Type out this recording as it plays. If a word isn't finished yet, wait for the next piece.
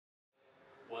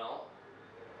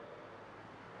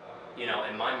You know,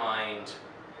 in my mind,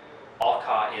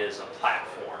 Alcott is a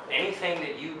platform. Anything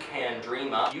that you can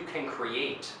dream up, you can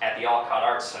create at the Alcott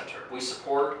Arts Center. We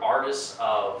support artists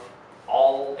of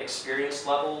all experience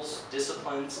levels,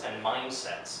 disciplines, and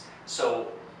mindsets.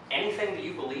 So anything that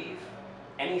you believe,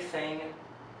 anything,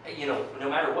 you know, no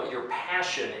matter what your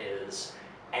passion is,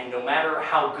 and no matter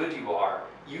how good you are,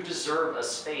 you deserve a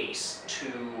space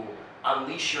to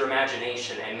unleash your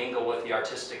imagination and mingle with the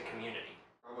artistic community.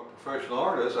 I'm a professional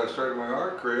artist. I started my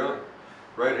art career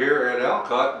right here at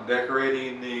Alcott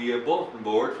decorating the bulletin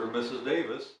board for Mrs.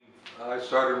 Davis. I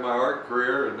started my art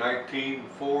career in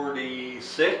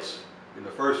 1946 in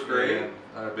the first grade, and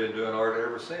I've been doing art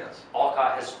ever since.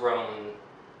 Alcott has grown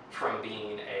from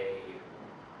being a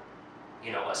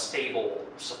stable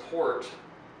support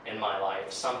in my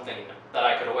life, something that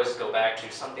I could always go back to,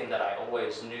 something that I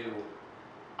always knew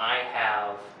I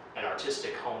have an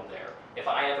artistic home there. If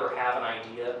I ever have an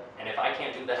idea, and if I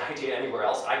can't do that idea anywhere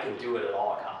else, I can do it at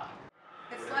Alcott.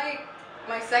 It's like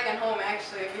my second home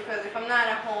actually, because if I'm not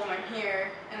at home, I'm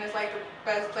here, and it's like the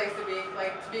best place to be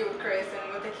with Chris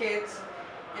and with the kids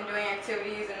and doing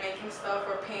activities and making stuff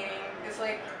or painting. It's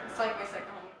like my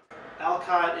second home.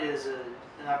 Alcott is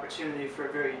an opportunity for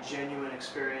a very genuine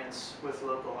experience with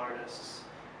local artists.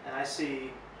 And I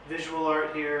see visual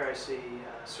art here, I see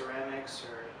ceramics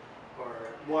or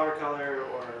watercolor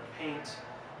or paint,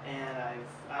 and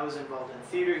I was involved in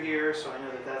theater here, so I know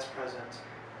that that's present.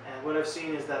 And what I've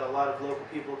seen is that a lot of local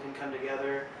people can come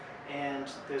together, and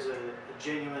there's a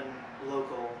genuine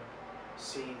local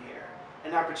scene here.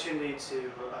 An opportunity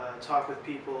to talk with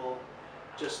people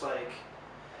just like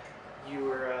you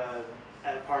were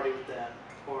at a party with them,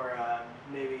 or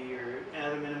maybe you're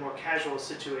in a more casual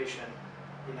situation,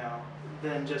 you know,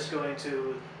 than just going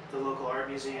to the local art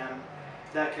museum.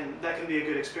 That can be a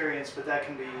good experience, but that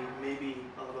can be maybe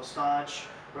a little staunch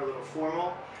or a little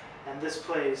formal. And this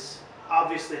place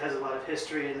obviously has a lot of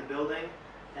history in the building,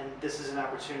 and this is an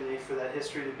opportunity for that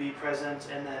history to be present,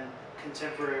 and then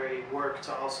contemporary work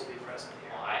to also be present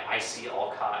here. I see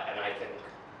Alcott, and I think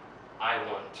I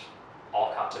want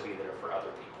Alcott to be there for other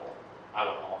people. I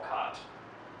want Alcott,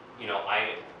 you know,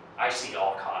 I see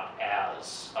Alcott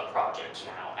as a project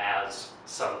now, as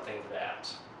something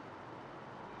that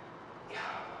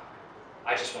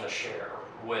I just want to share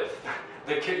with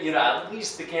at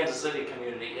least the Kansas City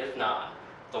community, if not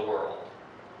the world.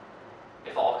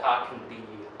 If Alcott can be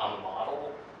a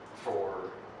model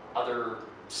for other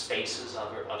spaces,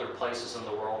 other places in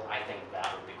the world, I think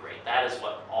that would be great. That is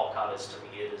what Alcott is to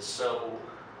me. It is so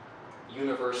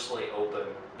universally open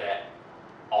that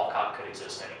Alcott could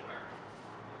exist anywhere.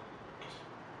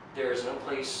 There is no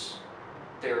place,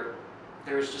 there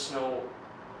is just no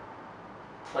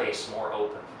place more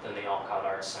open than the Alcott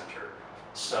Arts Center.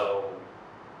 So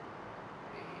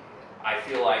I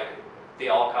feel like the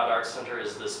Alcott Arts Center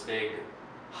is this big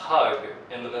hug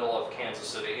in the middle of Kansas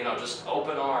City, you know, just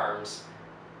open arms,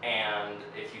 and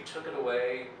if you took it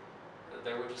away,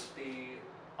 there would just be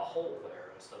a hole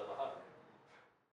there instead of a hug.